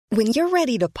When you're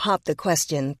ready to pop the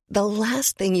question, the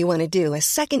last thing you want to do is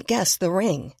second-guess the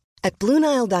ring. At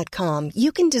BlueNile.com,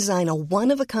 you can design a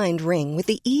one-of-a-kind ring with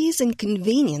the ease and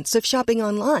convenience of shopping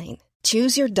online.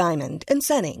 Choose your diamond and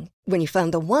setting. When you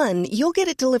find the one, you'll get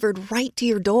it delivered right to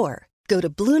your door. Go to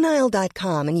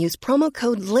BlueNile.com and use promo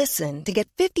code LISTEN to get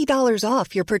 $50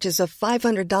 off your purchase of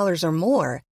 $500 or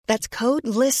more. That's code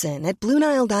LISTEN at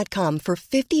BlueNile.com for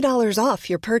 $50 off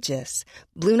your purchase.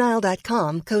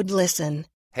 BlueNile.com, code LISTEN.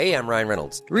 Hey, I'm Ryan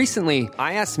Reynolds. Recently,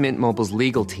 I asked Mint Mobile's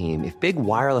legal team if big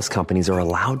wireless companies are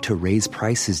allowed to raise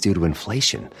prices due to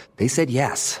inflation. They said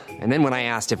yes. And then when I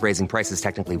asked if raising prices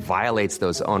technically violates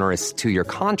those onerous two-year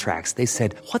contracts, they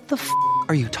said, "What the f***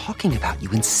 are you talking about,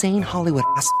 you insane Hollywood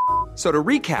ass?" So to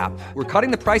recap, we're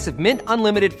cutting the price of Mint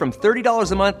Unlimited from $30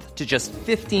 a month to just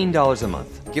 $15 a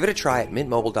month. Give it a try at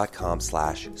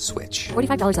mintmobile.com/switch.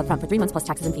 $45 up front for 3 months plus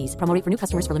taxes and fees. Promo rate for new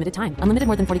customers for limited time. Unlimited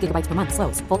more than 40 gigabytes per month.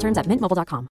 Slows full terms at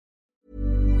mintmobile.com.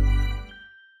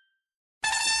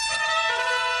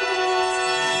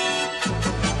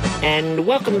 And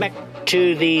welcome back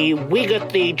to the We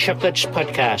Got the Chocolates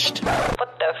podcast.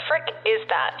 What the frick is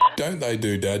that? Don't they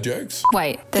do dad jokes?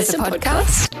 Wait, there's a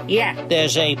podcast? Yeah,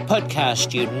 there's a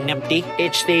podcast, you numpty.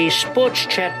 It's the sports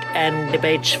chat and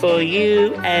debates for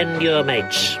you and your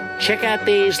mates. Check out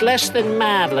these less than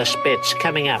marvellous bits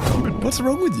coming up. What's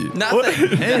wrong with you?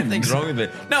 Nothing. Nothing's wrong with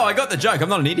it. No, I got the joke. I'm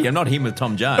not an idiot. I'm not him with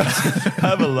Tom Jones.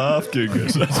 Have a laugh,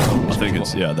 Googles. I think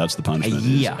it's, that's the punishment. A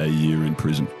year. A year in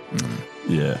prison.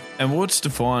 Yeah. And what's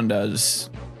defined as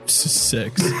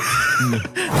sex? Good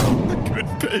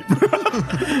people.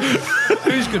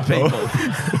 Who's good people?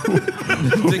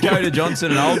 Dakota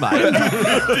Johnson and old mate.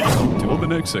 Or the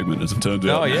next segment, as it turns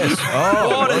out. Oh, yes. Oh,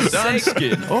 what a done, sex.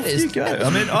 Skin. Off you go. I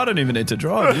mean, I don't even need to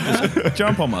drive. You just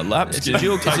jump on my lap, Skin. It's a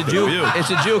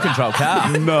dual control car.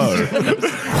 No.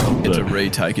 Get to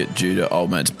retake it due to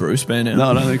old mate's Bruce being out.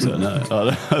 No, I don't think so, no.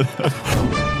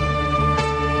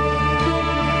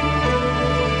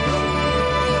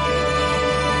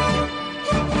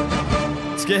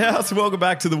 Scouts, welcome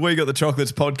back to the We Got the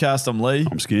Chocolates podcast. I'm Lee.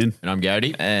 I'm Skin. And I'm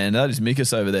Gody. And that is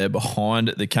Mikus over there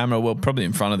behind the camera. Well, probably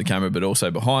in front of the camera, but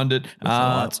also behind it.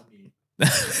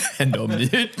 And on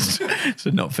mute.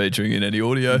 So not featuring in any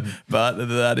audio, but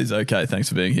that is okay. Thanks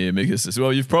for being here, Mikus, as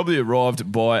well. You've probably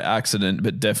arrived by accident,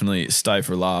 but definitely stay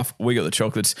for a laugh. We Got the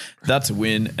Chocolates. That's a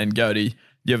win. And Gody,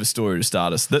 you have a story to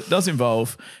start us that does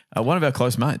involve one of our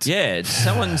close mates. Yeah, it's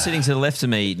someone sitting to the left of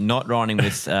me, not rhyming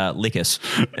with Lickus.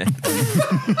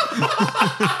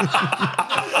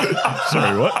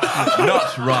 Sorry, what?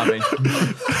 Not rhyming.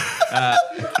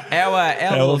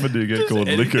 How often do you get called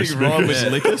Lickus? Rhyme with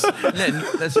Lickus?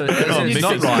 That's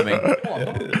not rhyming.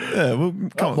 Yeah, well,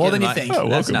 come on. More than you think.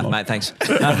 That's enough, mate. Thanks.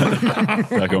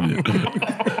 Back on you.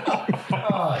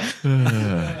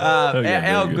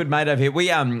 Our good mate over here. We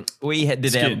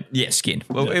did Skin. Skin.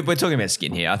 Well, we're talking about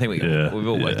Skin here. I think we've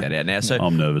all worked that out now. So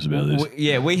I'm nervous about this.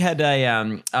 We had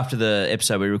a after the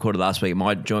episode we recorded last week.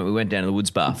 My joint, we went down to the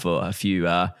Woods Bar for a few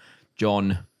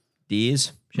John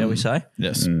Deeres, shall we say?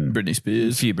 Yes, Britney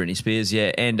Spears. A few Britney Spears,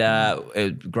 yeah, and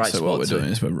great So spot. what we're doing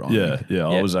is we're wrong. Yeah. Yep.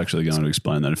 I was actually going to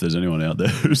explain that if there's anyone out there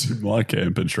who's in my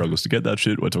camp and struggles to get that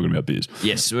shit, we're talking about beers.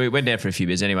 Yes, we went down for a few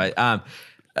beers anyway.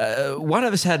 One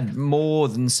of us had more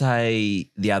than, say,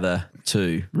 the other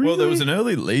two. Really? Well, there was an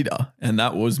early leader, and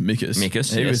that was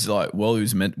Mikus. He was like, while we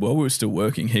were still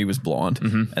working, he was blind,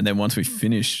 and then once we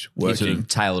finished working, he sort of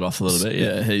tailed off a little bit.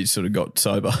 Yeah, he sort of got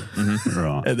sober,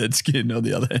 right? And then Skin on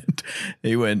the other end,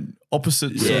 he went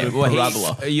opposite sort of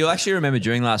parabola. You'll actually remember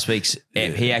during last week's,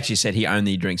 he actually said he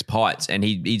only drinks pints, and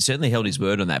he certainly held his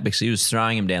word on that because he was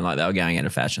throwing them down like they were going out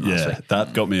of fashion last week.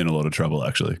 That got me in a lot of trouble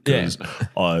actually because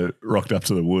I rocked up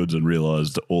to the Woods and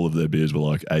realised all of their beers were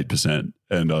like 8%,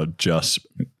 and I just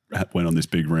went on this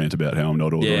big rant about how I'm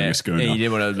not ordering a schooner. Yeah, you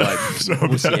didn't want to like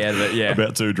wussy out of it. Yeah,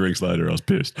 about 2 drinks later, I was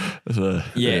pissed. So,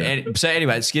 So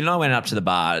anyway, Skin and I went up to the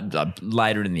bar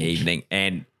later in the evening,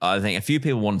 and I think a few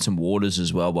people wanted some waters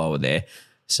as well while we're there.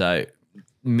 So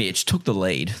Mitch took the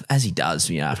lead, as he does,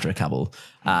 after a couple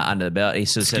under the belt. He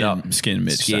sort of said, Skin and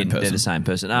Mitch, same person. They're the same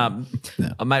person.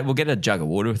 Mate, we'll get a jug of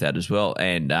water with that as well.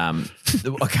 And I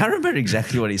can't remember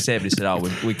exactly what he said, but he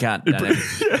said, we can't.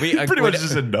 Pretty much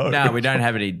just said no. No, we don't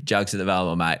have any jugs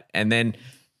available, mate. And then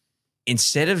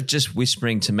instead of just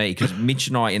whispering to me, because Mitch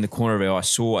and I in the corner of our eye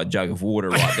saw a jug of water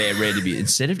right there ready to be,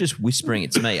 instead of just whispering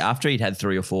it to me, after he'd had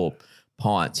 3 or 4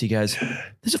 pints, he goes,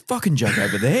 "There's a fucking jug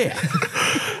over there."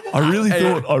 I really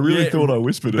thought I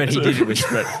whispered it. But he didn't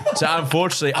whisper it. So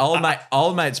unfortunately,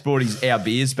 old mate's brought our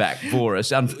beers back for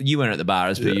us. You weren't at the bar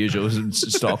as per usual,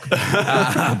 stock.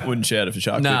 Wouldn't shout it for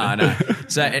shark. No.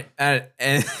 So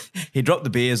and he dropped the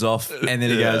beers off, and then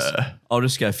he goes, "I'll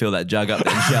just go fill that jug up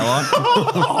then, shall I?"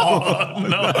 Oh,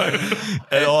 no.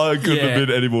 And I couldn't have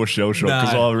been any more shell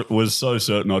shocked because I was so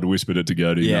certain I'd whispered it to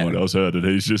Gertie. No one else heard it.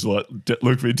 He's just like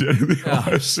looked me dead in the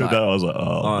eyes. And I was like,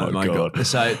 oh my God.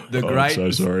 So I'm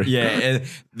so sorry. Yeah, and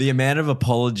the amount of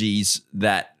apologies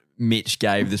that Mitch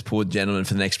gave this poor gentleman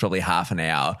for the next probably half an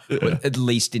hour, at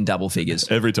least in double figures.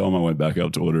 Every time I went back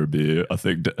up to order a beer, I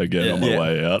think again on my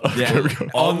way out.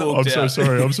 I'm so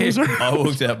sorry. I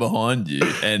walked out behind you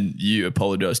and you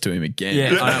apologised to him again.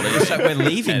 Yeah, I know. So we're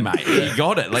leaving, mate. You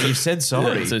got it. Like, you said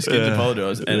sorry. Yeah, so Skin's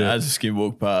apologised, and as Skin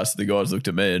walked past, the guys looked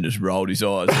at me and just rolled his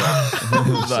eyes.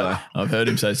 Like, I've heard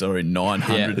him say sorry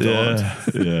 900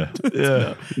 times.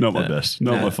 Yeah. Not my best.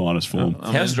 Not my finest form.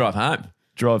 How's the drive home?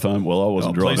 Drive home. Well, I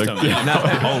wasn't driving. No,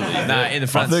 in the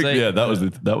front seat. Yeah,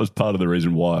 that was part of the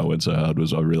reason why I went so hard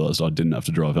was I realised I didn't have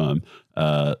to drive home.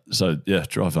 So yeah,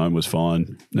 drive home was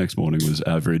fine. Next morning was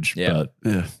average. But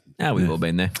we've all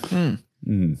been there.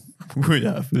 We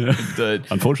have. Yeah. Indeed.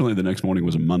 Unfortunately, the next morning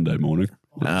was a Monday morning.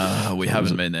 We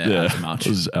haven't been there as much. It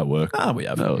was at work. We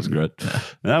haven't. That was great.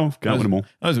 No, can't win them all.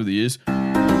 Those were the years.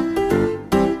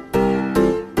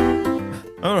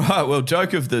 All right. Well,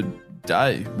 joke of the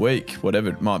day, week, whatever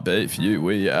it might be for you.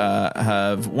 We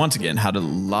have once again had a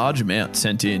large amount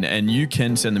sent in, and you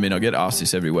can send them in. I get asked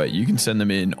this every week. You can send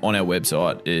them in on our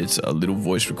website. It's a little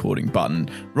voice recording button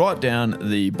right down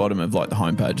the bottom of like the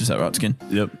homepage. Is that right, Skin?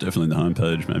 Yep, definitely the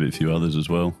homepage. Maybe a few others as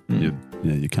well. You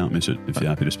can't miss it if you're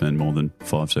happy to spend more than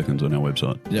 5 seconds on our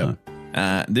website. Yeah. So.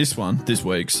 This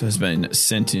week's, has been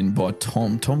sent in by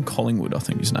Tom Collingwood, I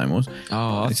think his name was.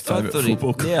 Oh, his favourite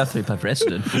football club. I thought he played for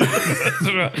Essendon.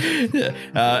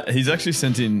 Yeah. He's actually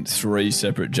sent in 3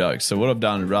 separate jokes. So what I've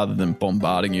done, rather than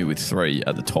bombarding you with 3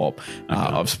 at the top,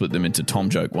 I've split them into Tom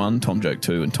Joke 1, Tom Joke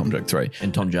 2, and Tom Joke 3.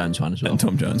 And Tom Jones 1 as well. And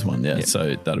Tom Jones 1, yeah. Yep.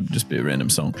 So that'll just be a random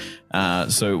song.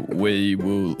 So we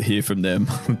will hear from them.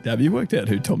 Have you worked out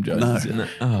who Tom Jones is?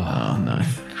 Oh, no.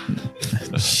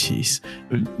 Jeez.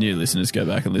 New listeners, go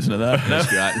back and listen to that. That's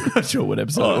great. Not sure what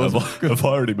episode it was. I've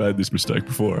already made this mistake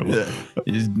before. You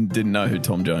just didn't know who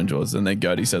Tom Jones was. And then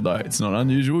Goaty said, like, it's not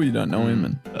unusual. You don't know him.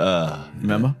 And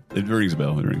remember? It rings a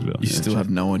bell. You still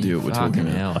have no idea what we're talking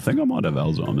about. I think I might have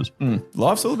Alzheimer's.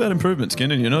 Life's all about improvement,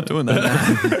 Skin, and you're not doing that.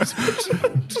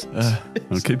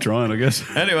 I'll keep trying, I guess.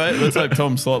 Anyway, let's hope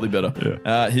Tom's slightly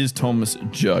better. Here's Tom's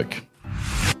joke.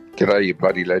 G'day, you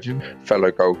bloody legend.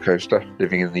 Fellow Gold Coaster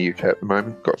living in the UK at the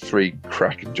moment. Got 3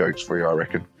 cracking jokes for you, I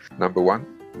reckon. Number 1,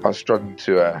 I was struggling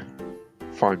to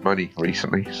find money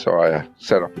recently, so I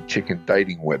set up a chicken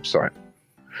dating website.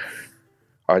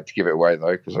 I had to give it away,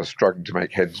 though, because I was struggling to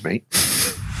make hens meet.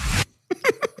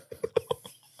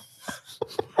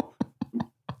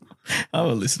 I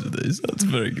will listen to these. That's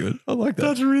very good. I like that.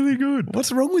 That's really good.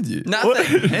 What's wrong with you?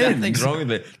 Nothing's wrong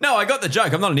with it. No, I got the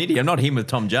joke. I'm not an idiot. I'm not him with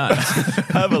Tom Jones.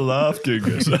 Have a laugh,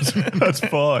 Dingus. That's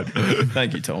fine.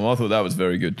 Thank you, Tom. I thought that was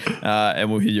very good.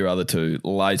 And we'll hear your other 2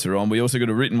 later on. We also got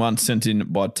a written one sent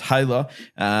in by Taylor,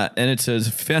 and it says,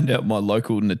 found out my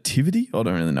local nativity. I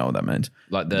don't really know what that means.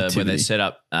 Like where they set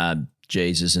up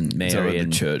Jesus and Mary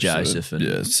and church Joseph sort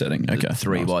of, and setting. Okay,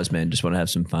 3 wise men just want to have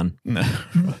some fun. No,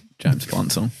 James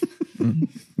Blunt song.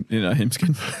 You know him,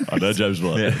 Skin. I know James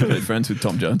Blunt. Yeah, friends with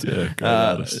Tom Jones. Yeah, great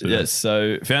artist. Yes,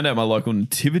 so found out my local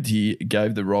nativity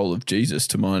gave the role of Jesus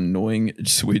to my annoying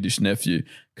Swedish nephew.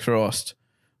 Christ.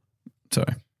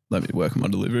 Sorry, let me work on my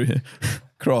delivery here.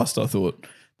 Christ, I thought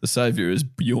the saviour is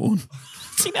Bjorn.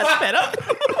 See, that's better.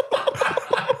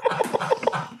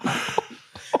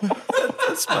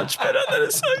 That's much better. That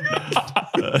is so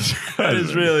good. That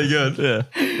is really good.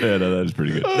 Yeah, no, that is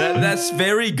pretty good. That's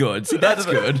very good. See, that's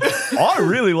good. I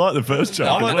really like the first joke.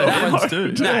 I like that one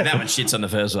too. No, that one shits on the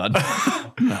first one.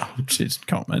 No, shit,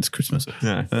 can't, man. It's Christmas.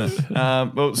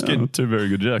 Well, Skin. 2 very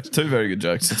good jokes. 2 very good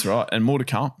jokes. That's right. And more to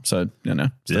come. So,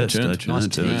 stay tuned. Nice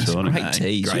tease. Great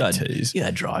tease. Great tease. You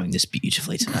are driving this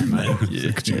beautifully today, mate.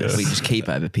 We just keep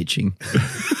over pitching.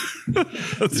 You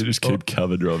just keep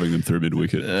cover driving them through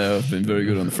mid-wicket. I've been very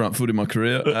good on the front foot in my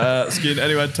career. Skin,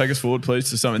 anyway, take us forward, please,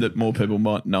 to something that more people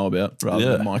might know about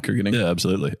rather than my cricketing. Yeah,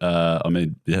 absolutely.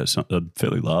 It's a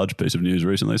fairly large piece of news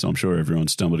recently, so I'm sure everyone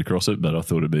stumbled across it, but I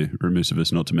thought it'd be remiss of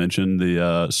us not to mention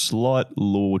the slight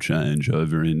law change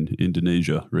over in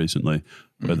Indonesia recently,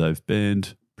 where they've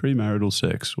banned premarital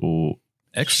sex or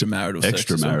extramarital sex.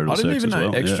 Extramarital I didn't even know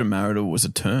well. extramarital was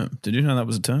a term. Did you know that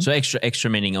was a term? So extra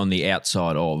meaning on the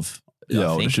outside of Yeah,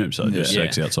 I would think. assume so. Just Yeah.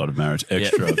 sex outside of marriage,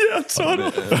 extra. outside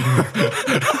of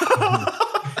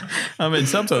I mean,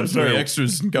 sometimes doing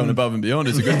extras and going above and beyond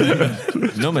is a good thing.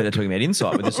 Normally they're talking about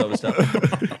insight with this sort of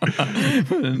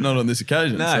stuff. Not on this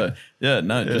occasion. No.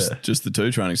 So, just the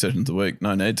 2 training sessions a week.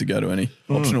 No need to go to any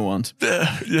optional ones.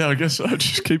 Yeah, I guess I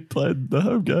just keep playing the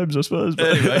home games, I suppose.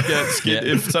 But Anyway,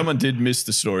 if someone did miss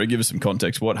the story, give us some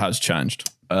context. What has changed?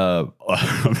 I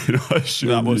assume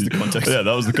That was the context. Yeah,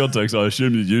 that was the context. I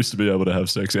assume you used to be able to have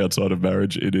sex outside of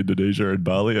marriage in Indonesia and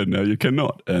Bali, and now you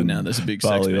cannot. And Now there's a big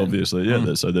sex Bali, ban. obviously.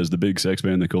 Yeah, so there's the big sex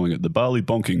ban. They're calling it the Bali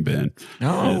bonking ban.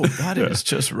 Oh, that is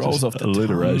just rolls off the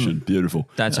alliteration. Beautiful.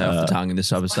 That's off the tongue and this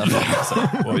type of stuff.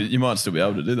 Well, you might still be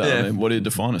able to do that. Yeah. I mean, what do you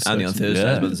define as Only sex? on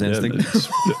Thursdays, but the same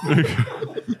thing.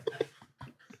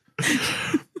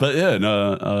 But yeah,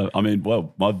 no, I mean,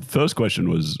 well, my first question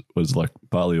was like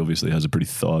Bali obviously has a pretty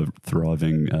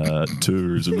thriving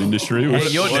tourism industry. Hey,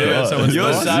 you're nervous.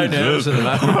 You're so nervous at the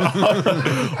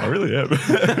moment. I really am.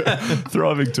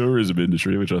 Thriving tourism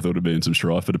industry, which I thought would be in some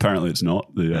strife, but apparently it's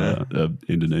not. The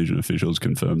Indonesian officials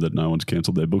confirmed that no one's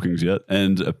cancelled their bookings yet,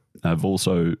 and have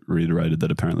also reiterated that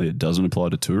apparently it doesn't apply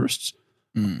to tourists.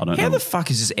 I don't How know. the fuck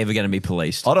is this ever going to be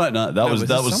policed? I don't know. That was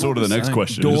someone sort of the was next saying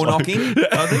question. Door It's like-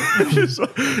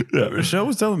 knocking? yeah. Rochelle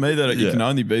was telling me that you Yeah. can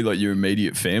only be like your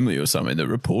immediate family or something that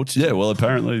reports you. Yeah, well,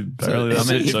 apparently I that's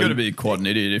mean, it. you've So- got to be quite an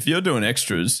idiot. If you're doing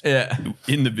extras Yeah.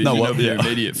 in the vision well, of your yeah.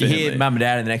 immediate You family. hear mum and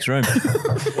dad in the next room.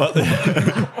 Well,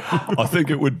 I think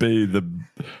it would be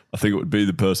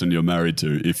the person you're married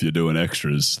to. If you're doing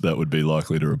extras, that would be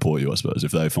likely to report you, I suppose,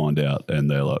 if they find out and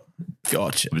they're like,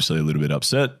 Gotcha. obviously a little bit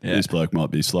upset. This bloke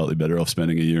might be slightly better off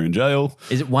spending a year in jail.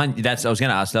 Is it one? That's I was going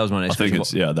to ask. That was my next I think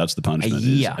question. it's that's the punishment. A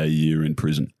year? Is a year in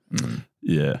prison.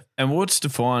 Yeah. And what's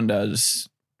defined as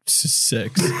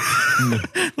sex?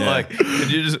 Like,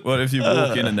 could you just, what if you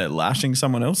walk in and they're lashing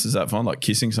someone else? Is that fine? Like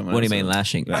kissing someone What do else? you mean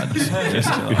lashing?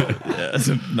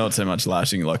 Not so much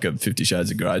lashing, like a 50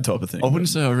 Shades of Grey type of thing. I wouldn't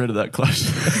say I read it that close.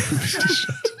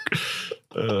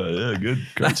 Yeah, good.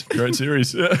 Great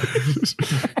series. Yeah.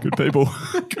 Good people.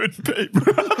 Good people.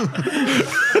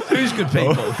 Who's good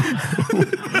people?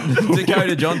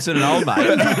 Dakota Johnson and old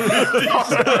mate.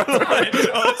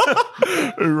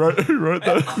 Who wrote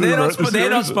that? They're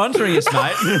not sponsoring us,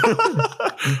 mate.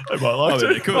 They might like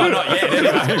to. Well, not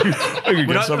yet.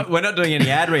 Anyway, we're not doing any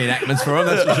ad reenactments for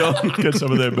them. That's for sure. Get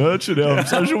some of their merch in our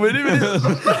social media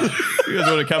videos. You guys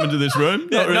want to come into this room?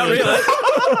 Not really.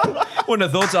 Wouldn't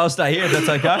have thought so. I'll stay here if that's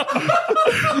okay.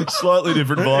 Slightly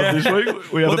different vibe this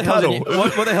week. We have What a the, hell puzzle.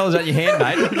 what the hell is that in your hand,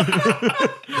 mate?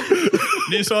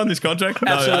 Do you sign this contract?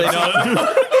 Absolutely No,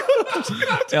 not.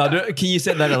 Yeah, I'll do it. Can you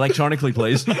send that electronically,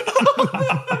 please? That's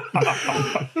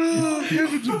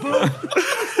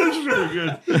very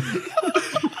good.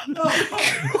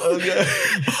 Okay.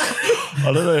 I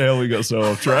don't know how we got so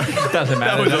off track. Doesn't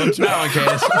matter. No one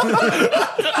cares.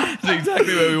 That's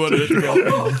exactly where we wanted it to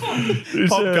go.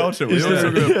 Pop culture. We always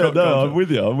talk about pop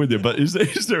culture. I'm with you. But is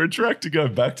there a track to go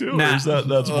back to? Or Nah. is that's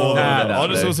more than Nah, enough? I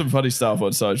just saw some funny stuff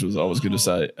on socials. I was going to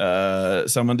say,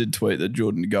 someone did tweet that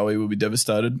Jordan Goey will be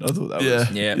devastated. I thought that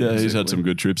was Yeah. He's had some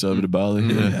good trips over to Bali.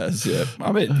 He has, yeah.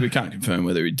 I mean, we can't confirm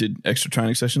whether he did extra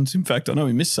training sessions. In fact, I know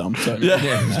he missed some. So. Yeah,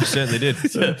 he certainly did.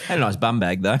 Had a nice bum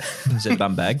bag, though. He said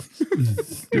bum bag.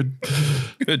 Good.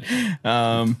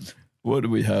 What do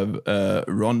we have?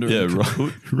 Ronda. Yeah, and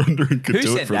Ronda and Couture. Who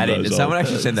sent from that in? those Did someone old-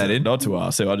 actually send that in? Not to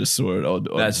us. So I just saw it on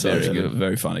That's very social. good.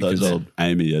 Very funny. Those 'cause- old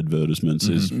Amy advertisements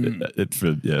is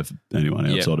for anyone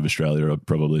outside of Australia,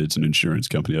 probably it's an insurance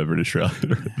company over in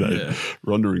Australia.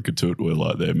 Ronda and Couture were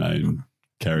like their main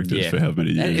characters Yeah. for how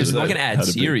many years. It was like an ad Had a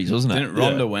big- series, wasn't it? Didn't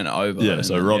Ronda went over? Yeah, and-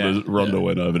 so Ronda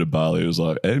went over to Bali. It was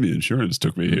like, Amy Insurance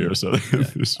took me here. So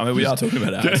I mean, we are talking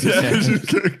about ads.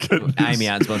 Amy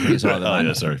aren't sponsoring us either, Oh, mate.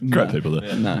 yeah, sorry. Great people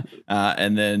there. No.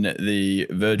 And then the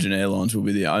Virgin Airlines will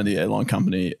be the only airline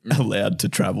company allowed to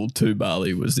travel to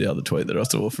Bali was the other tweet that I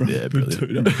saw from. Yeah,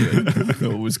 brilliant.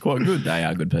 It was quite good. They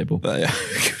are good people. They are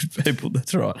good people.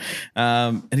 That's right.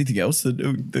 Anything else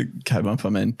that came up? I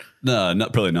mean, No,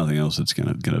 probably nothing else that's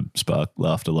going to spark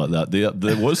laughter like that.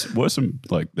 There were some,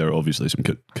 like, there are obviously some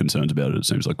concerns about it. It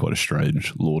seems like quite a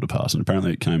strange law to pass. And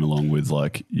apparently it came along with,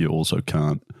 like, you also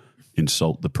can't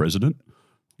insult the president,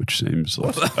 which seems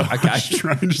like Okay.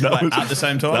 strange. That was, at the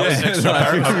same time,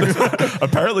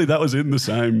 apparently that was in the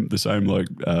same like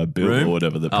bill Room? or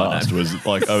whatever that Oh, no. passed was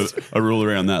like a rule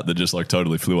around that just like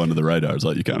totally flew under the radar. It's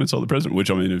like you can't insult the president,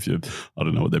 which I mean, if you, I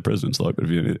don't know what their president's like, but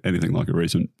if you're anything like a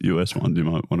recent US one, you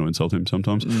might want to insult him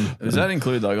sometimes. does that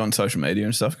include like on social media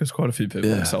and stuff? Because quite a few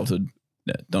people insulted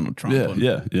Donald Trump. Yeah,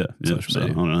 on yeah. social So, I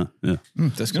media. don't know. Yeah.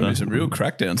 There's going to be some real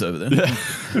crackdowns over there.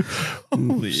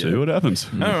 Holy See what happens.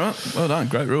 All right. Well done.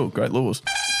 Great rule. Great laws.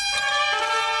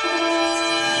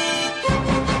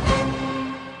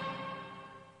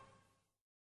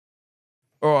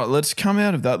 All right. Let's come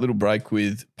out of that little break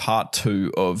with part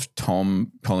 2 of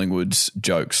Tom Collingwood's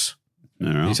jokes.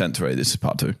 All right. He sent 3. This is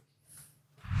part 2.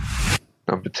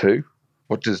 Number 2,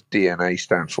 what does DNA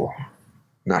stand for?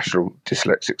 National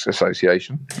Dyslexics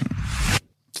Association.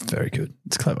 It's very good.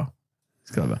 It's clever.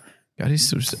 It's clever. Goaty's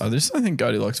sort of, I just don't think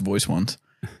Goaty likes voice ones.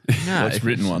 No, Likes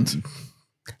written ones.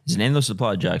 It's an endless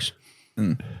supply of jokes.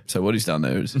 So what he's done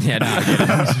there is Yeah, no, I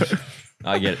get it.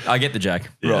 I get it. I get the joke.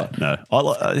 Yeah, no,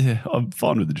 I'm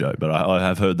fine with the joke, but I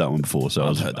have heard that one before.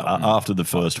 So after the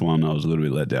first one, I was a little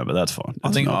bit let down, but that's fine.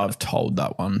 I think I've told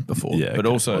that one before. Yeah, but okay.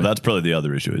 also Well, that's probably the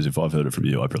other issue is if I've heard it from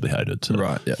you, I probably hate it. So.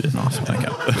 right. Yeah, nice.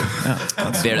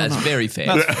 Okay. Yeah, That's very fair.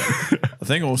 I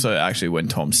think also actually when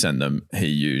Tom sent them, he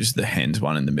used the hens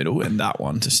one in the middle and that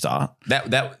one to start.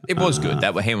 That it was good.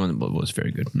 That one was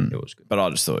very good. It was good. But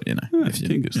I just thought, If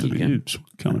you look at you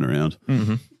coming around.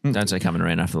 Don't say coming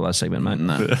around after the last segment, mate.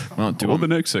 no, well, Well, the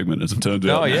next segment, as it turns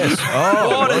out. Oh yes.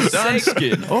 what a a done, segment.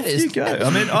 Skin. Off you go.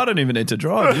 I mean, I don't even need to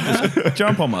drive. You just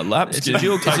jump on my lap. It's Skin. a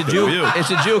dual. It's a Take the dual. wheel.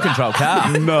 It's a dual control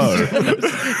car. No,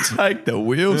 Take the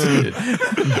wheel, Skin.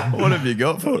 What have you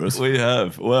got for us? we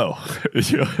have. Well,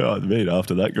 I mean,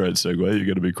 after that great segue, you're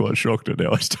going to be quite shocked at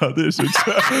how I start this.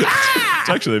 It's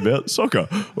actually about soccer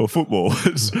or football.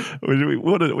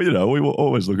 We were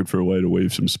always looking for a way to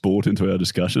weave some sport into our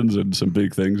discussions, and some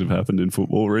big things have happened in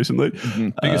football recently.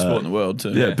 Biggest sport in the world,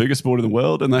 too. Yeah, biggest sport in the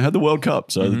world, and they had the World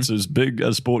Cup, so it's as big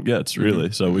as sport gets,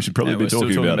 really. So we should probably be we're still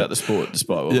talking about the sport,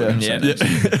 despite what we're Yeah. saying.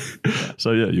 Yeah.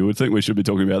 So yeah, you would think we should be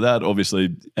talking about that,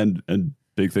 obviously, and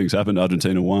big things happened.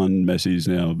 Argentina won. Messi's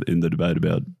now in the debate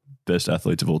about best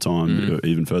athletes of all time,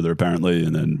 even further apparently,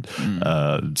 and then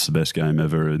it's the best game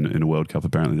ever in a World Cup.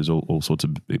 Apparently, there's all sorts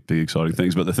of big exciting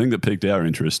things. But the thing that piqued our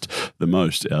interest the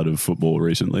most out of football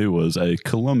recently was a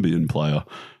Colombian player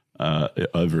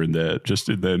over in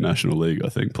their national league, I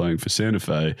think, playing for Santa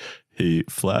Fe. He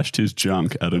flashed his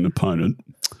junk at an opponent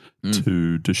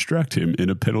to distract him in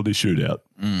a penalty shootout.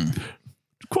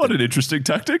 Quite an interesting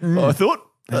tactic, I thought.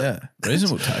 Yeah,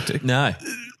 reasonable tactic. No.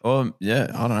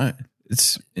 Yeah, I don't know.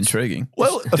 It's intriguing.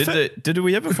 Well, did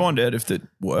we ever find out if it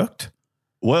worked?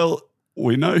 Well,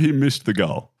 we know he missed the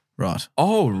goal. Right.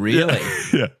 Oh, really?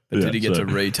 Yeah. But did he get to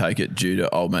retake it due to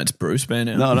old mate's Bruce being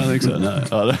out? No, I don't think so. No,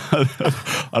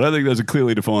 I don't think there's a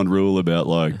clearly defined rule about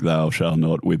like thou shall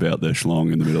not whip out their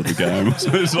schlong in the middle of the game.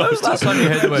 So it's like, Last time you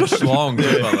heard the word schlong, by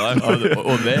the way.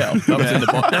 Or thou. That was in the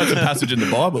that's a passage in the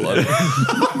Bible. I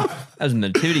think. That was in the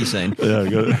nativity scene. yeah, I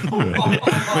got it.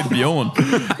 With Bjorn.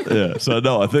 Yeah. So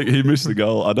no, I think he missed the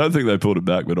goal. I don't think they pulled it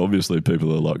back, but obviously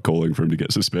people are like calling for him to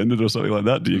get suspended or something like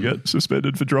that. Do you get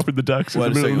suspended for dropping the dacks in the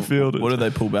middle of the field? What do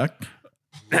they pull back?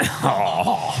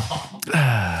 Well,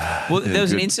 there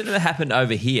was an incident that happened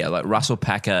over here. Like Russell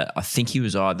Packer, I think he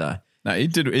was either. No, he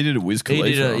did a Wiz He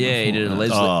Khalifa. did a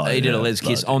Les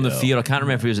kiss on the hell. field. I can't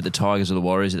remember if he was at the Tigers or the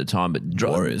Warriors at the time, but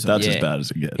Warriors. That's as bad as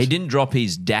it gets. He didn't drop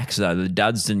his dacks though. The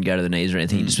duds didn't go to the knees or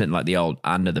anything. He just went like the old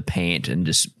under the pant and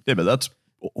just. Yeah, but that's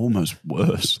almost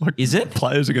worse. Like, Is it?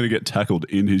 Players are going to get tackled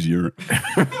in his urine.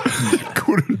 I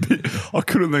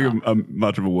couldn't think of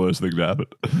much of a worse thing to happen.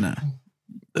 No.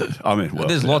 I mean, well,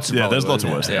 There's lots of there's probably lots of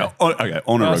worse, worse. yeah. Okay,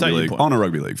 on a I'll take rugby your league, point. on a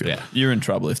rugby league field. Yeah. You're in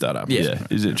trouble if that happens. Yeah,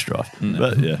 he's in strife.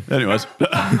 But yeah, anyways,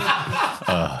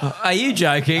 Are you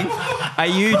joking? Are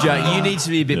you joking? You need to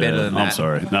be a bit better than that. I'm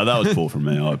sorry. No, that was poor from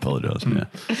me. I apologise.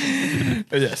 Yeah.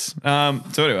 Yes.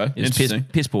 So anyway, It's interesting.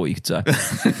 piss poor, you could say.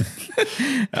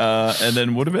 And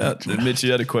then what about Mitch?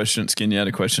 You had a question. Skin, you had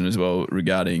a question as well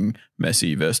regarding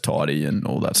Messi versus Tidy and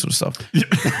all that sort of stuff.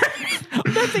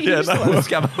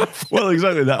 Well,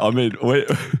 exactly that. I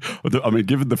mean,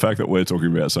 given the fact that we're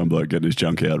talking about some bloke getting his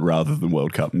junk out rather than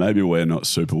World Cup, maybe we're not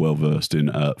super well versed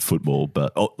in football,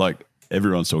 but like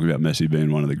everyone's talking about Messi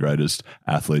being one of the greatest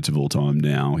athletes of all time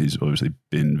now. He's obviously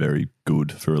been very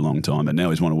good for a long time, and now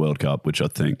he's won a World Cup, which I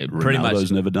think pretty Ronaldo's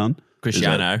much. never done.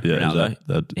 Cristiano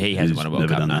Ronaldo. He hasn't he's won a World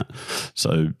never Cup, done no. that.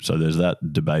 So there's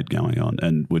that debate going on,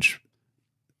 and which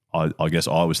I guess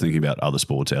I was thinking about other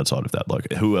sports outside of that.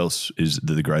 Like, who else is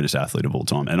the greatest athlete of all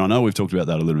time? And I know we've talked about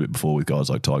that a little bit before with guys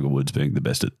like Tiger Woods being the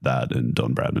best at that and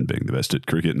Don Bradman being the best at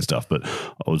cricket and stuff. But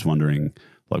I was wondering,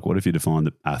 like, what if you define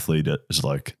the athlete as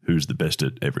like who's the best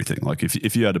at everything? Like,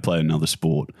 if you had to play another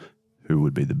sport, who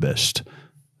would be the best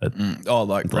at?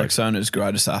 Like Rexona's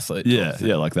greatest athlete. Yeah,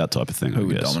 like that type of thing. Who I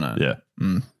would guess. dominate?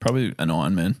 Yeah, Probably an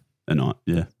Iron Man. and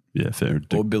yeah. Yeah, fair.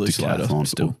 Or Billy Slater,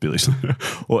 still. Or Billy Slater.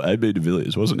 Or AB de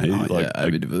Villiers, wasn't he?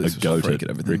 AB de Villiers a was go a freak to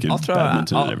at everything. freaking I'll throw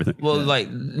badminton and everything. Well,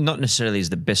 like not necessarily as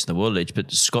the best in the world each,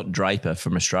 but Scott Draper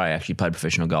from Australia actually played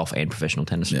professional golf and professional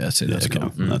tennis. Yeah, see, that's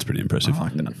cool. That's pretty impressive. I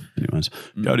like that. Anyways,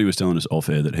 Cody was telling us off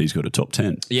air that he's got a top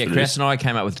 10. Yeah, Chris and I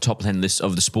came up with the top 10 list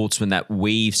of the sportsmen that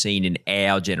we've seen in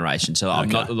our generation. So I'm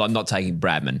not taking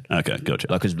Bradman. Okay, gotcha.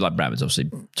 Because Bradman's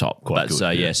obviously top. Quite good, So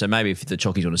yeah. so maybe if the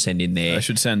Chockies want to send in there They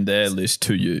should send their list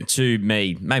to you. to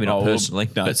me, maybe not personally.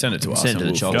 No, send it to us. Send it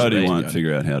and to the we'll Chockies. Cody Yeah. won't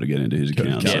figure out how to get into his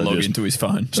account. Can't so log just into his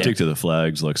phone. Stick to the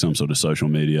flags, like some sort of social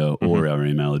media or our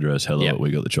email address. Hello, Yep.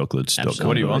 we got the chocolates. Absolutely.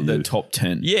 What do you want? Their top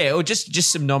 10. Yeah, or just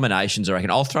some nominations, I reckon.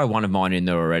 I'll throw one of mine in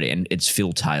there already, and it's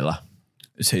Phil Taylor.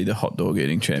 Is he the hot dog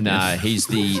eating champion? No, he's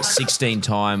the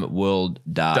 16-time world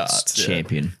darts yeah.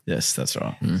 champion. Yes, that's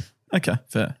right. Okay,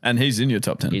 fair. And he's in your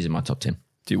top 10. He's in my top 10.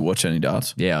 Do you watch any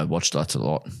darts? Yeah, I watched darts a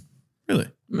lot. Really?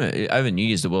 Over New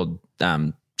Year's, the world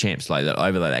champs like that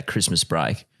over like that Christmas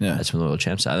break. Yeah. That's when the world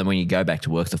champs are. Then when you go back to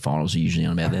work, the finals are usually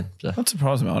on about then. So. That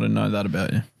surprised me. I didn't know that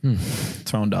about you.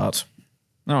 Throwing darts.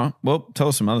 All right. Well, tell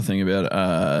us some other thing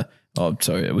about.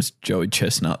 It was Joey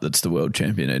Chestnut that's the world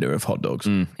champion eater of hot dogs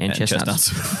and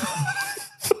chestnuts.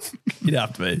 You'd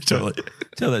have to be. Totally.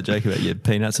 Tell that joke about your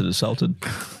peanuts that are salted.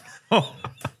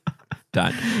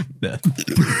 Don't. Yeah.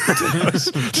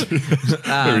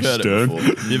 Very stern.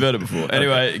 You've heard it before.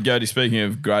 Anyway, Goaty, speaking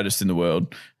of greatest in the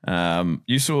world,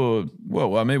 you saw,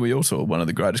 we all saw one of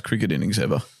the greatest cricket innings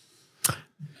ever.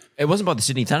 It wasn't by the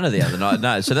Sydney Thunder the other night,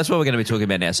 no. So that's what we're going to be talking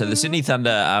about now. So the Sydney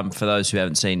Thunder, for those who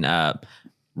haven't seen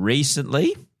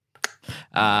recently,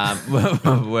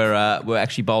 we're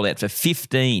actually bowled out for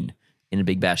 15 in a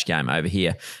Big Bash game over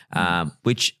here,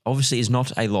 which obviously is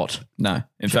not a lot. No.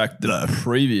 In fact, the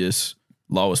previous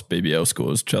lowest BBL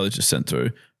scores Charlie just sent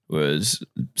through was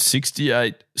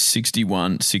 68,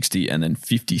 61, 60, and then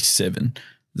 57,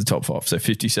 the top five. So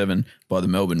 57 by the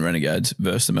Melbourne Renegades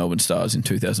versus the Melbourne Stars in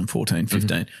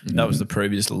 2014-15. That was the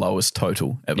previous lowest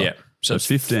total ever. Yeah. So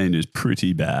 15 is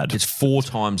pretty bad. It's 4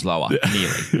 times lower,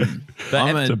 nearly. But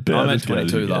I'm at about as good as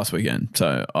 22 you get. last weekend,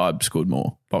 so I scored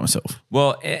more by myself.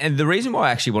 well, and the reason why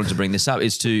I actually wanted to bring this up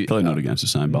is to Probably not against the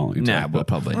same bowling attack. well,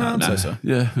 probably not. I'd No. say so.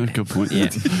 Yeah, good point. Yeah.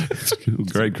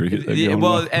 Great cricket. They're Yeah, going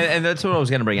well, and that's what I was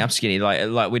going to bring up, Skinny.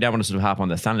 Like we don't want to sort of harp on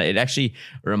the Thunder. It actually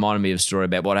reminded me of a story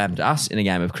about what happened to us in a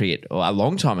game of cricket a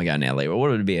long time ago now, Lee. Or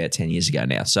what would it be, about 10 years ago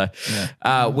now? So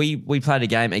we played a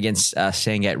game against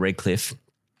Sandgate Redcliffe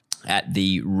at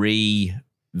the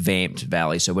revamped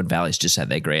Valley. So when Valley's just had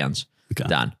their grounds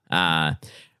done.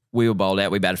 We were bowled out.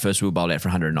 We batted first. We were bowled out for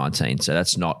 119. So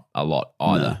that's not a lot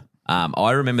either.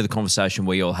 I remember the conversation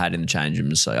we all had in the change room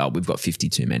and say, we've got 50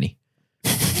 too many.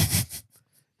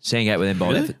 Sandgate were then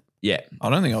bowled out. Yeah.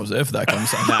 I don't think I was there for that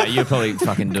conversation. No, you're probably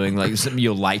fucking doing like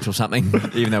you're late or something,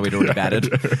 even though we'd already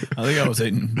batted. I think I was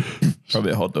eating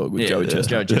probably a hot dog with Joey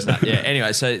Chestnut. Joey Chestnut. Yeah.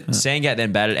 Anyway, so Sandgate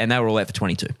then batted and they were all out for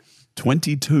 22.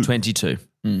 22. 22.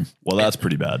 Well, that's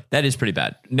pretty bad. That is pretty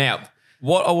bad. Now,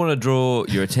 what I want to draw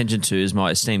your attention to is my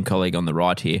esteemed colleague on the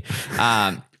right here.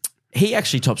 He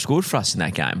actually top scored for us in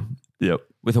that game Yep.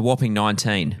 with a whopping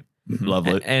 19.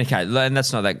 Lovely. And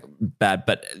that's not that bad,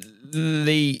 but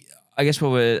I guess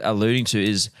what we're alluding to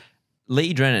is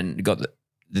Lee Drennan got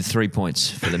the 3 points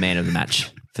for the man of the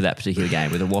match for that particular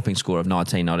game with a whopping score of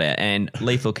 19 not out. And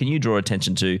Lethal, can you draw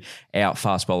attention to our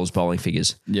fast bowlers bowling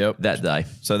figures that day?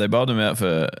 So they bowled him out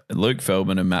for Luke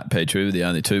Feldman and Matt Petrie were the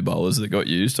only two bowlers that got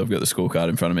used. I've got the scorecard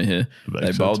in front of me here.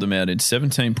 They bowled them out in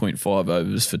 17.5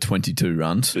 overs for 22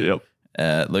 runs. Yep.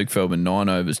 Luke Feldman, 9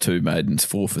 overs, 2 maidens,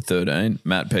 4 for 13.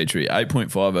 Matt Petrie,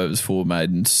 8.5 overs, 4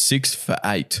 maidens, 6 for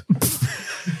 8.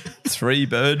 3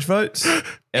 Burge votes.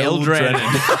 L. Drennan.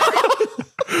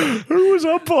 Who was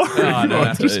up by?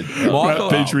 Michael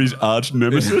Petrie's arch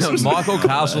nemesis. Michael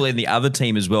Castle and the other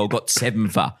team as well got 7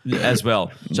 for as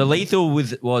well. So Lethal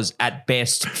was at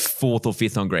best 4th or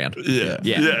 5th on ground. Yeah.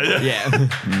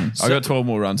 I got 12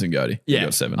 more runs than Goaty. Yeah. You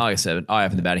got 7. I got 7. I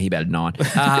opened the batter. He batted 9.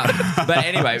 But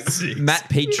anyway, Matt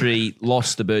Petrie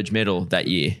lost the Burge medal that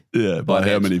year. Yeah, by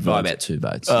how many votes? By about 2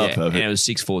 votes. Oh, yeah. perfect. And it was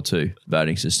 6-4-2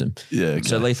 voting system. Yeah, okay.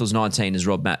 So Lethal's 19 has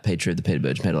robbed Matt Petrie of the Peter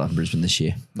Burge medal up in Brisbane this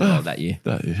year. That year.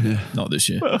 Not this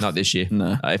year. Not this year.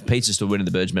 No. If Pete's still winning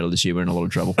the Burge medal this year, we're in a lot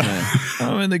of trouble.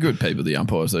 I mean, they're good people, the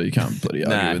umpires, though. You can't bloody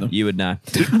argue with them. You would know.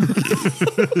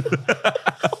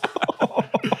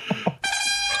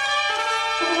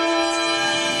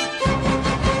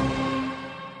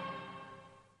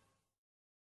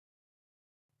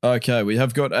 Okay, we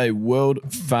have got a world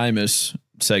famous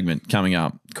segment coming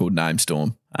up called Name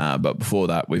Storm. But before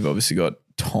that, we've obviously got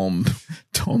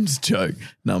Tom's joke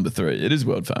number 3. It is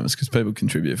world famous because people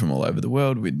contribute from all over the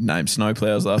world. We named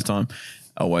snowplows last time.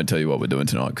 I won't tell you what we're doing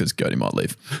tonight because Cody might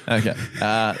leave. Okay.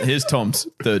 Here's Tom's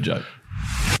third joke.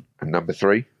 And number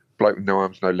 3, bloke with no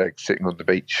arms, no legs, sitting on the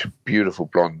beach. Beautiful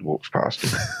blonde walks past him.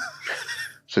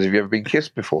 Says, have you ever been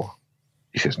kissed before?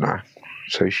 He says, no.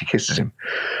 So she kisses him.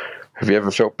 Have you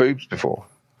ever felt boobs before?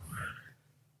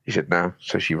 He said, no.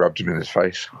 So she rubs him in his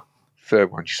face.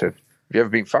 Third one, she said, have you ever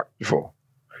been fucked before?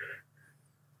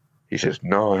 He says,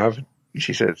 no, I haven't. And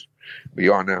she says, well,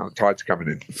 you are now. The tide's coming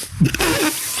in.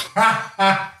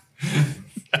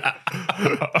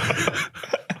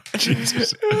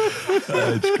 Jesus.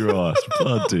 That's Christ.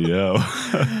 Bloody hell.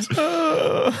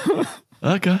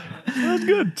 Okay. That's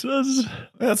good.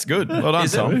 That's good. Well done,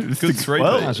 Tom. Good 3.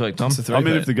 Well, Nice work, Tom. I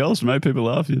mean, if the goals make people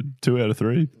laugh, you're 2 out of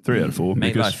 3. 3 out of 4.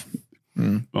 Mate, Because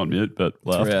on mute, but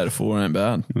laugh. 3 out of 4 ain't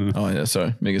bad. Oh, yeah,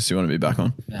 sorry. Migas, do you want to be back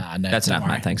on? Nah, no, That's don't enough,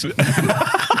 worry. mate. Thanks.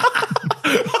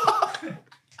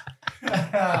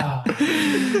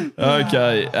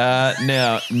 Okay.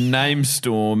 Now,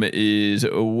 Namestorm is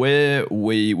where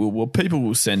people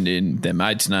will send in their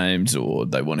mates' names or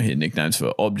they want to hear nicknames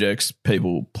for objects,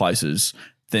 people, places,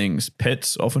 things,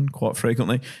 pets often, quite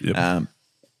frequently. Yep.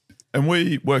 And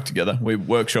we work together. We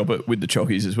workshop it with the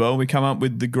Chockies as well. We come up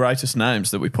with the greatest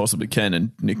names that we possibly can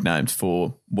and nicknames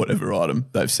for whatever item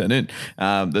they've sent in.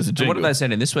 There's a jingle. What did they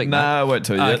send in this week, mate? No, I won't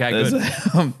tell you yet. Okay, There's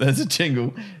good. there's a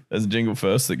jingle. There's a jingle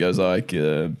first that goes like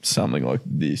something like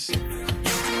this.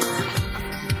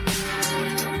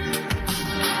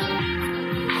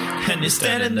 And you're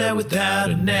standing there without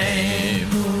a name.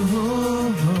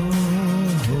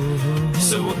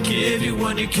 So we'll give you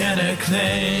one you cannot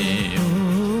claim.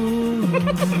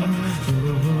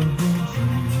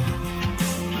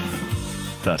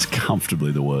 That's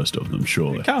comfortably the worst of them,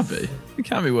 surely. It can't be. It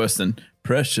can't be worse than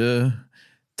pressure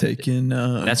taking.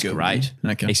 That's great.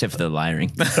 Okay. Except for the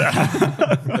layering.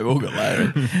 They've all got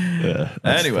layering. Yeah.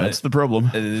 Anyway, that's the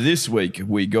problem. This week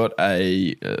we got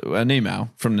an email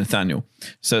from Nathaniel.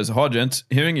 Says, hi gents,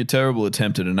 hearing your terrible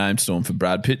attempt at a namestorm for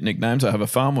Brad Pitt nicknames, I have a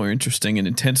far more interesting and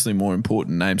intensely more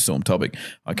important namestorm topic.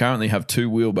 I currently have 2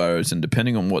 wheelbarrows and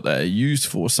depending on what they are used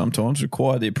for, sometimes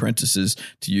require the apprentices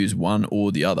to use one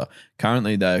or the other.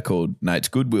 Currently they are called Nate's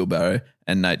Good Wheelbarrow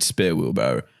and Nate's Spare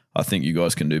Wheelbarrow. I think you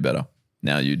guys can do better.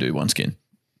 Now you do one skin.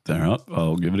 All right,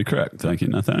 I'll give it a crack. Thank you,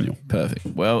 Nathaniel. Perfect.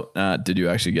 Well, did you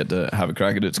actually get to have a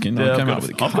crack at it, Skin? Yeah,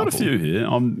 I've got a few here.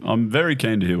 I'm very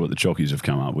keen to hear what the Chockies have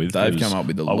come up with. They've come up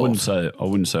with a lot. I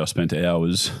wouldn't say I spent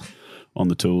hours on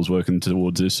the tools working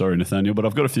towards this. Sorry, Nathaniel, but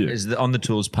I've got a few. Is the on the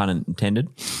tools pun intended?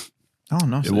 Oh,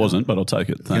 nice. It wasn't, but I'll take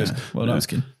it. Thanks. Well done,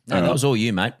 Skin. No, that was all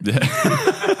you, mate.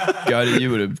 Cody,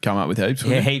 you would have come up with heaps.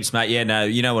 Yeah, heaps, mate. Yeah, no,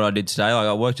 you know what I did today? Like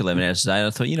I worked 11 hours today and I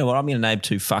thought, you know what, I'm going to name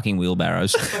 2 fucking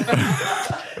wheelbarrows.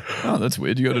 Oh, that's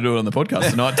weird. You got to do it on the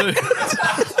podcast tonight too.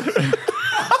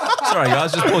 Sorry,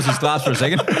 guys, just pause this glass for a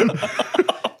second.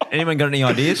 Anyone got any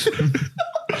ideas?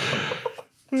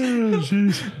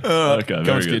 Okay,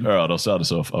 very good. All right, I'll start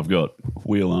us off. I've got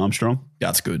Wheel Armstrong.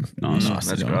 That's good. Nice.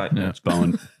 That's great. Yeah.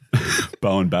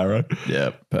 Bowen Barrow. Yeah,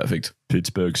 perfect.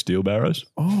 Pittsburgh Steel Barrows.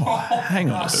 Oh, hang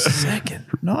on a second.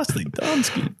 Nicely done,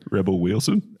 Skin. Rebel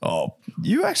Wilson. Oh,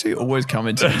 you actually always come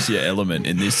into your element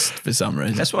in this for some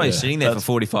reason. That's why you're sitting there for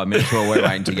 45 minutes while we're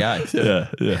waiting to go. Yeah.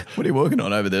 What are you working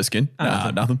on over there, Skin?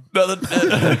 Nah, nothing. All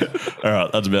right,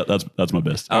 that's my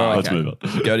best. Oh, Let's okay. move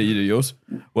on. Go to you do yours.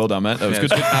 Well done, mate. That was Yeah,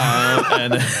 good. it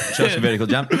And Chelsea vertical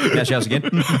jump. Now Chelsea again.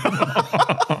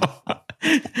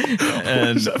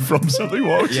 and Is that from something?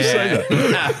 Why would you say that?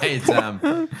 No, it's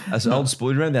that's an old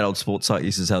sport. Remember that old sports site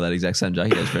used to sell that exact same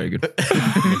joke? That's very good.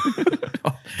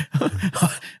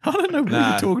 I don't know what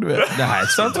you're talking about. No,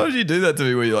 it's Sometimes you do that to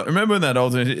me where you're like, remember when that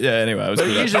old thing? Yeah, anyway, it was But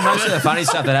good. usually most of the funny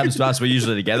stuff that happens to us, we're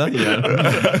usually together. You know?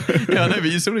 Yeah, I know, but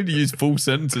you still need to use full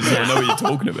sentences so I know what you're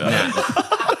talking about.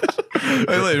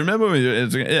 Hey, Lee, remember when you,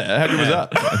 yeah, how good was that?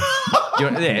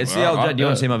 It's the old. Do you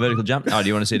want to see my vertical jump? Oh, do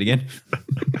you want to see it again?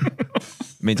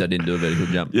 Means I didn't do a vertical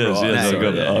jump. Yes, Right, yes, I sorry,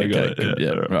 got it. yeah, I got okay, it. good,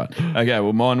 Yeah, yeah, right. Okay,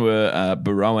 well, mine were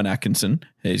Barrow and Atkinson.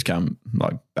 He's come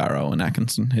like Barrow and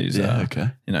Atkinson. He's okay.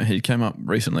 You know, he came up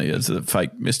recently as the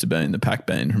fake Mr. Bean, the Pac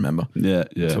Bean. Remember? Yeah.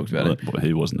 Talked about it. Well,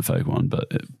 he wasn't the fake one,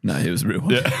 but No, he was the real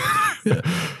one.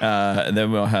 Yeah. And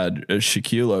then we had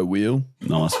Shaquille O'Neal.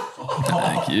 nice.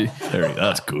 Thank you.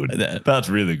 That's good. That- That's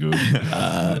really good.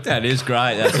 That is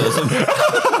great. That's awesome.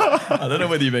 I don't know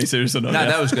whether you're being serious or not. No,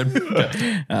 that was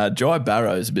good. Jai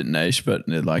Barrow is a bit niche, but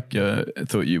like I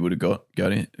thought you would have got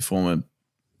it. Former.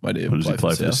 Why did What does he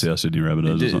play for the South Sydney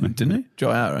Rabbitohs or something? Didn't he?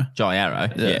 Jai Arrow. Jai Arrow.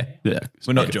 Yeah. Yeah.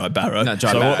 We're not Jai Barrow. No,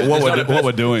 Jai So Barrow. what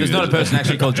we're doing There's not a is- person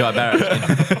actually called Jai Barrow.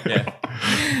 Yeah.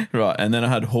 Right, and then I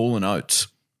had Hall & Oates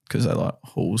because I like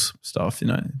Hall's stuff, Do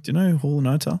you know who Hall &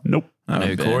 Oates are? Nope. I know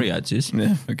who Corey Oates is.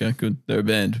 Yeah, okay, good. They're a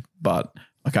band, but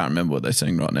I can't remember what they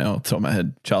sing right now off the top of my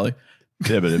head. Charlie?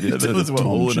 Yeah, but have you ever Tell heard us of what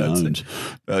Hall Tom & Oates Jones?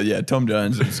 Yeah, Tom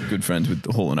Jones is good friends with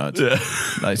Hall & Oates. Yeah.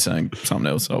 They sang something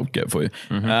else I'll get for you.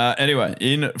 Anyway,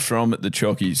 in from the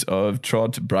Chockies, I've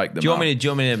tried to break them Do you want up. me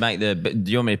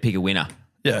to pick a winner?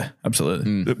 Yeah,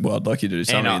 absolutely. Well, I'd like you to do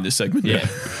something in this segment. Yeah.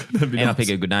 That'd be And I'll nice. pick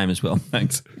a good name as well.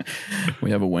 Thanks.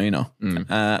 We have a wiener.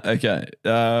 Okay.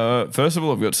 First of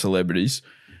all, I've got celebrities.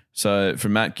 So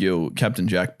from Matt Gill, Captain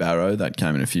Jack Barrow, that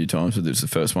came in a few times, but this is the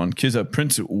first one. Kizza,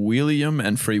 Prince William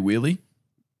and Free Wheelie.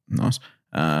 Nice.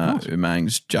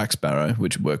 Umang's Jack Sparrow,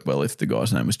 which would work well if the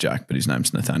guy's name was Jack, but his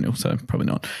name's Nathaniel, so probably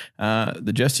not.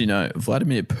 The Just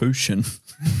Vladimir Putin.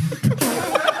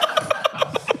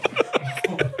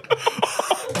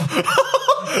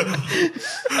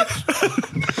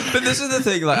 But this is the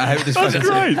thing, like, I hate this. That's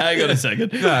great. Hang on a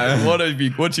second. No.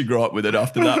 What's your gripe with it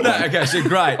after that No, one? okay, so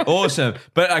great, awesome.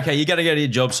 But okay, you got to go to your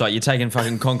job site. You're taking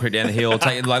fucking concrete down the hill,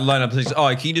 loan up things. Oh,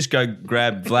 can you just go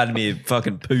grab Vladimir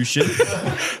fucking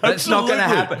Putin? That's not going to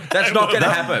happen. That's not going to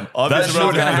happen. That's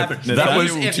not going to happen. That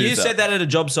was- If you said that at a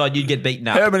job site, you'd get beaten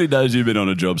up. How many days have you been on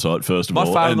a job site, first of My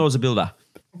all? father-in-law's a builder.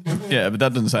 Yeah, but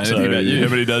that doesn't say So, anything about you. how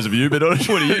many days have you been on a job?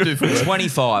 What do you do for work?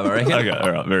 25, I reckon. Okay,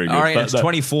 all right, very good. I reckon But it's that-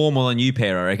 24 more than you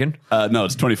pair, I reckon. No,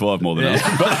 it's 25 more than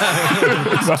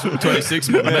us. 26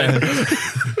 more than me.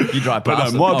 You drive But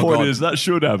past no, it. my Oh, point God. is that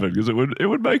should happen because it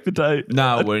would make the day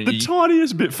No, it wouldn't. the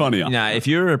tiniest bit funnier. No, if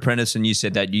you're an apprentice and you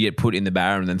said that, you get put in the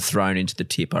barrow and then thrown into the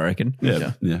tip, I reckon.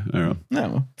 Yeah, all right. No,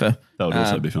 well, fair. That would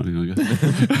also be funny, I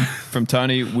guess. From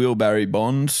Tony, Will Barry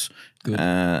Bonds. Good.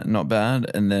 Not bad.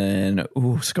 And then,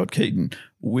 Scott Keaton,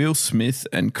 Will Smith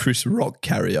and Chris Rock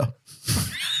Carrier.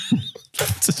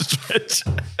 It's a stretch.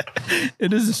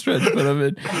 It is a stretch, but I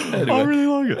mean, anyway. I really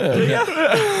like it.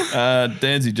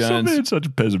 Danzy Stop Jones, being such a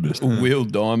pessimist. Will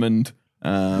Diamond,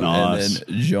 Nice. and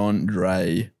then John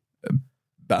Dre,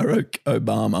 Barack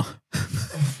Obama.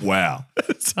 Wow.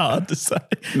 It's hard to say.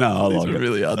 No, I These like were it.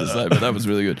 really hard to say, but that was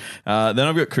really good. Then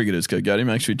I've got cricketers. Go, Gody,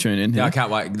 make sure you tune in. Yeah, I Here.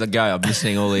 can't wait. Go, I'm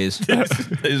listening all these.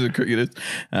 These are cricketers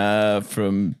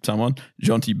from someone.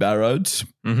 Jonty Barrows.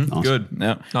 Nice. Good.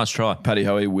 Now, Nice try. Paddy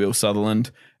Hoey, Will Sutherland.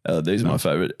 These are my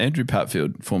favourite. Andrew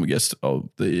Patfield, former guest of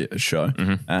the show.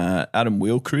 Adam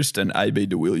Wilchrist and AB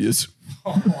de Villiers.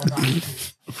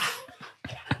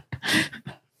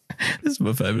 This is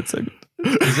my favourite segment.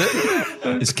 Is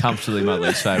it? It's comfortably my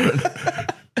least favourite.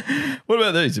 What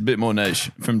about these? A bit more niche.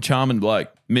 From Charmin Blake,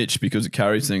 Mitch, because it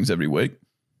carries things every week.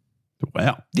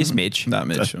 Wow. This Mitch. That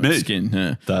Mitch. That's on me. Skin.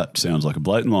 Yeah. That sounds like a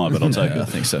blatant lie, but I'll take Yeah, I it.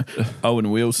 think so. Owen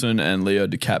Wilson and Leo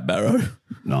DeCap Barrow.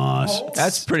 Nice.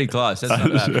 That's pretty close. That's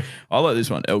not bad. I like this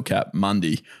one. El Cap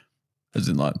Mundy, as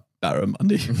in like Barrow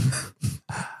Mundy.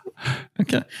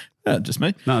 Okay. Just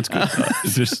me. No, it's good.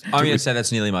 It's just, I'm going to say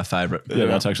that's nearly my favourite. yeah,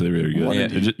 that's actually really good. Yeah. It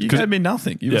just- You 'cause gave me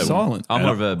nothing. You were Yeah, well, silent. I'm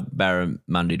more of a Barrow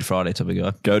Monday to Friday type of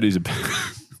guy. Cody's a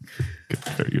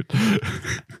very good.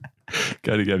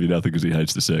 Cody gave you nothing because he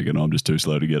hates the second. I'm just too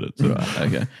slow to get it. So. Right,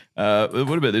 okay.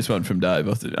 What about this one from Dave?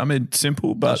 I mean,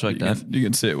 simple, but Nice work, Dave. you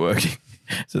can see it working.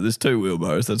 So there's two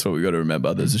wheelbarrows. That's what we've got to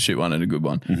remember. There's a shit one and a good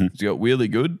one. Mm-hmm. So you got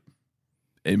wheelie good,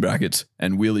 in brackets,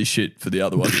 and wheelie shit for the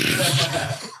other one.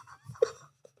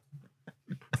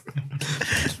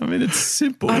 I mean, it's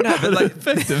simple. I know, but like,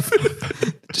 effective.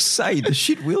 just say the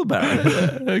shit wheelbarrow.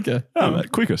 Okay. Oh,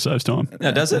 mate, quicker, saves time.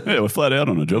 No, does it? Yeah, we're flat out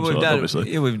on a job We've site, done,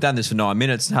 obviously. yeah, we've done this for 9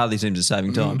 minutes. It hardly seems to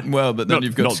saving time. Well, but then Not,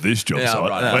 you've got not this job Yeah, site.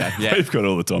 right, okay, yeah. We've got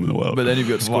all the time in the world. But then you've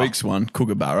got Squeaks one,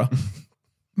 Kookaburra.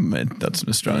 Man, that's an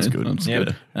Australian. That's good. That's Yeah.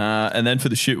 good. And then for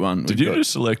the shit one, Did we've you got-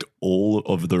 just select all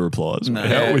of the replies? No. How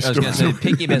Yeah, are we I was going to say, structured?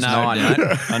 pick your best narrowed 9, down.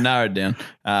 mate. I narrowed down.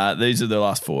 These are the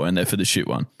last four, and they're for the shit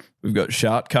one. We've got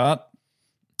Shark Cart.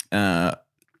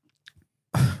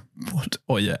 What?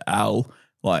 Oh yeah, Al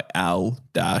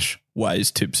dash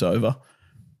ways tips over,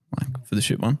 like for the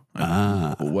shit one.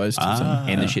 Like, always tips over.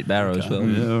 And the shit barrow as well.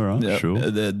 Yeah, all right, Yeah, sure.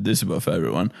 this is my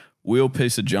favourite one. Wheel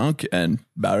piece of junk and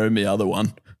Barrow me other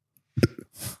one.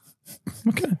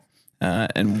 Okay.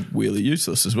 And wheelie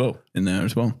useless as well in there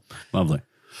as well. Lovely.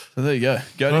 So there you go.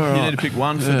 Go. All You right. need to pick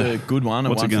one for the good one. And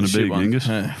What's one it for gonna the shit be, one. Genghis?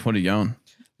 What are you going?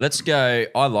 Let's go.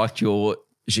 I liked your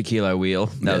Shaquille O'Neal.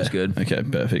 That was good. Okay,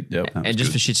 perfect. Yep. And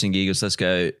just for shits and giggles, let's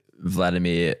go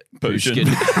Vladimir Putin. Pushkin.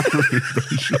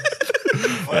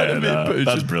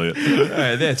 That's brilliant.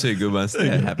 Oh, they're two good ones.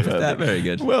 Yeah, happy with that. Very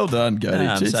good. Well done, Gody.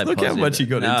 I'm Jeez, so look how positive. much you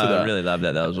got No, into that. I really love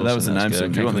that. That was awesome. That was the name good.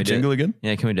 song. Do you Can want we the jingle again?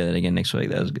 Yeah, can we do that again next week?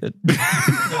 That was good.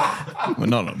 We're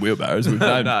not on wheelbarrows. We've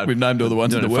named, No. we've named all the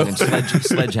ones in Doing the a world. fucking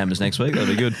sledgehammers next week. That'll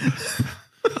be good.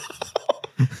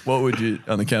 What would you,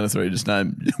 on the count of three, just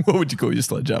name, what would you call your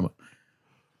sledgehammer?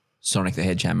 Sonic the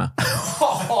Hedgehammer.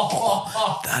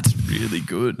 That's really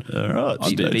good. All right.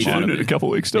 I'd Stay be tuned in a couple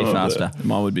of weeks' Be time. faster.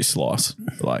 Mine would be Slice,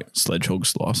 like Sledgehog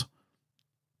Slice.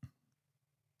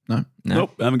 No? No.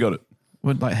 Nope, haven't got it.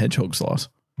 What, like Hedgehog Slice?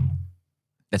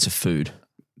 That's a food.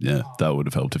 Yeah, that would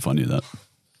have helped if I knew that.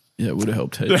 Yeah, it would have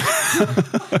helped.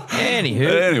 Anywho.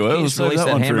 Anyway, you we'll just save release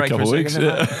that one for a handbrake couple of weeks. second,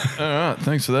 Yeah. All right,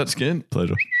 thanks for that, Skin.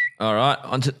 Pleasure. All right.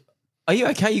 Are you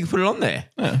okay? You can put it on there.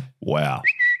 Wow.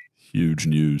 Huge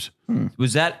news.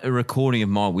 Was that a recording of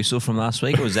my whistle from last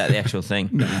week, or was that the actual thing?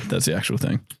 No, that's the actual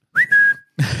thing.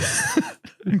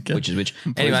 Okay. Which is which?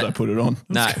 Please Anyway, don't put it on.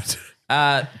 no. That's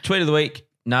good. Tweet of the week.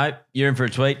 No, you're in for a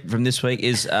tweet from this week.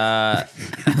 Is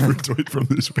Tweet from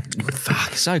this week.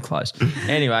 fuck so close.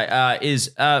 Anyway, is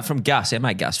from Gus, our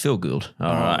mate Gus, Phil Gould.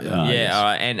 All right, yes. all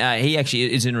right, and he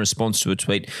actually is in response to a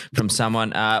tweet from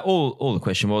someone. All the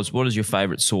question was, what is your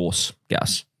favourite sauce,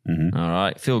 Gus? Mm-hmm. All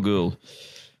right, Phil Gould.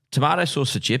 Tomato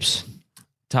sauce for chips,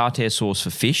 tartare sauce for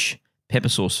fish, pepper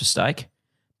sauce for steak,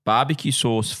 barbecue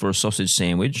sauce for a sausage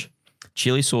sandwich,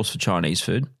 chili sauce for Chinese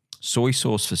food, soy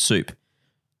sauce for soup,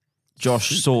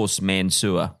 Josh Sauce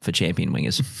Mansour for champion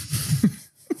wingers.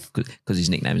 Because his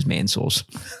nickname is Man Sauce.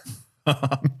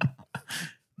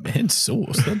 Man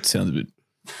sauce. That sounds a bit.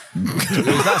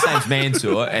 His last name's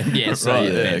Mansour, and yeah, so Right, yeah,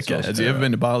 yeah, Man okay. Sauce. Has he ever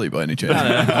been to Bali by any chance?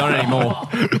 No, not anymore.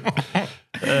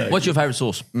 What's your favourite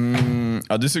sauce?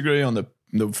 I disagree on the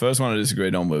first one. I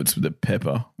disagreed on was the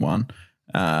pepper one.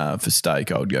 For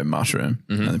steak, I would go mushroom.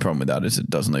 And the problem with that is it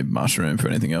doesn't leave mushroom for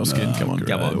anything else. Kid. Come on.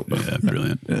 Yeah,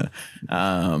 brilliant. Yeah.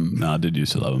 No, I did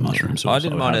used to love a mushroom sauce. I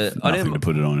didn't mind have it. nothing to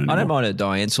put it on anymore. I don't mind a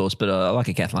Diane sauce, but I like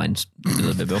a Kathleen's a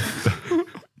little bit, Bill.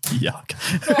 Yuck.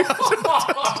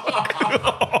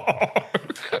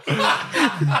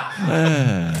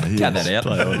 Cut that out.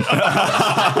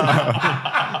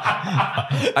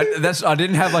 I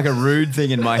didn't have like a rude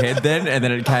thing in my head then, and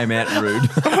then it came out rude.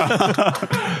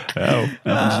 Hell,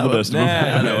 happens to the best of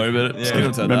them. Don't worry about it. Skin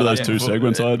will tell Remember that. those two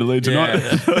segments I had to lead tonight?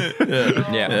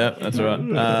 Yeah. That's all right.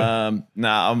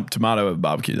 I'm tomato over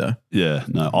barbecue though. Yeah,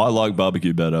 no, I like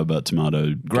barbecue better, but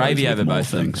tomato Gravy goes with over more both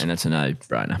of them, things. and that's a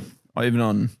no-brainer. Or even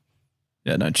on,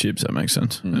 chips. That makes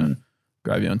sense. Yeah.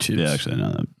 Gravy on chips. Yeah, actually,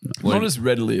 no. Not as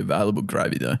readily available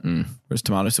gravy though. Whereas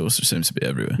tomato sauce just seems to be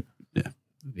everywhere. Yeah.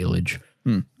 Village.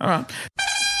 All right.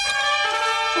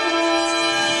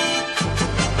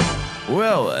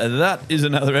 Well, that is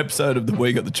another episode of the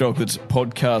We Got the Chocolates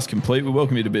podcast complete. We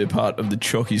welcome you to be a part of the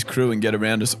Chockies crew and get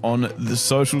around us on the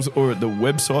socials or at the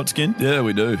website, Skin. Yeah,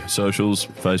 we do. Socials,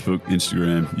 Facebook,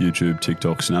 Instagram, YouTube,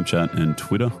 TikTok, Snapchat, and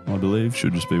Twitter, I believe.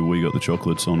 Should just be We Got the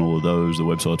Chocolates on all of those. The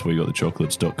website's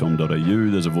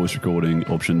wegotthechocolates.com.au. There's a voice recording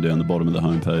option down the bottom of the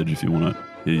homepage if you want to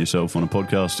hear yourself on a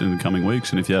podcast in the coming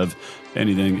weeks. And if you have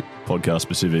anything podcast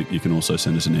specific, you can also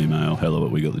send us an email,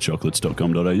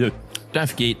 hello@wegotthechocolates.com.au. Don't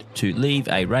forget to leave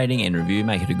a rating and review.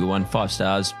 Make it a good one. 5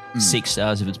 stars, 6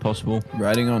 stars if it's possible.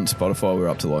 Rating on Spotify, we're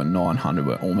up to like 900.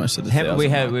 We're almost at the 1,000.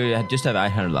 We had just over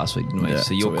 800 last week, didn't we? Yeah,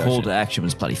 so your so we call actually- to action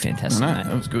was bloody fantastic, I know, mate.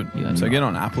 that was good. Yeah. So get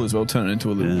on Apple as well. Turn it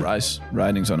into a little race.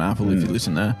 Ratings on Apple if you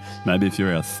listen there. Maybe if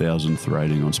you're our 1,000th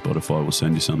rating on Spotify, we'll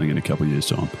send you something in a couple of years'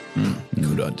 time.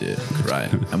 Good idea. Great.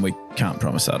 And we can't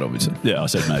promise that, obviously. Yeah, I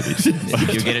said maybe.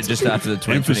 You'll get it just after the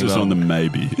 2020 Emphasis World. on the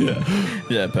maybe. Yeah.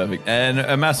 Yeah, perfect. And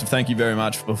a massive thank you very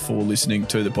much for listening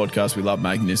to the podcast. We love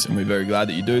making this and we're very glad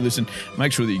that you do listen.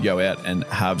 Make sure that you go out and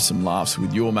have some laughs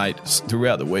with your mates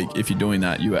throughout the week. If you're doing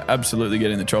that, you are absolutely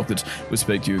getting the chocolates. We'll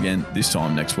speak to you again this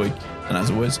time next week. And as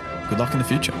always, good luck in the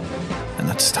future. And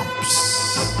that's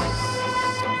Stumps.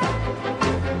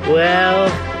 Well,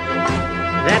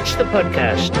 that's the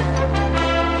podcast.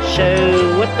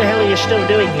 So what the hell are you still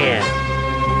doing here?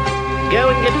 Go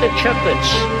and get the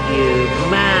chocolates, you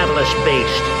marvellous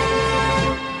beast.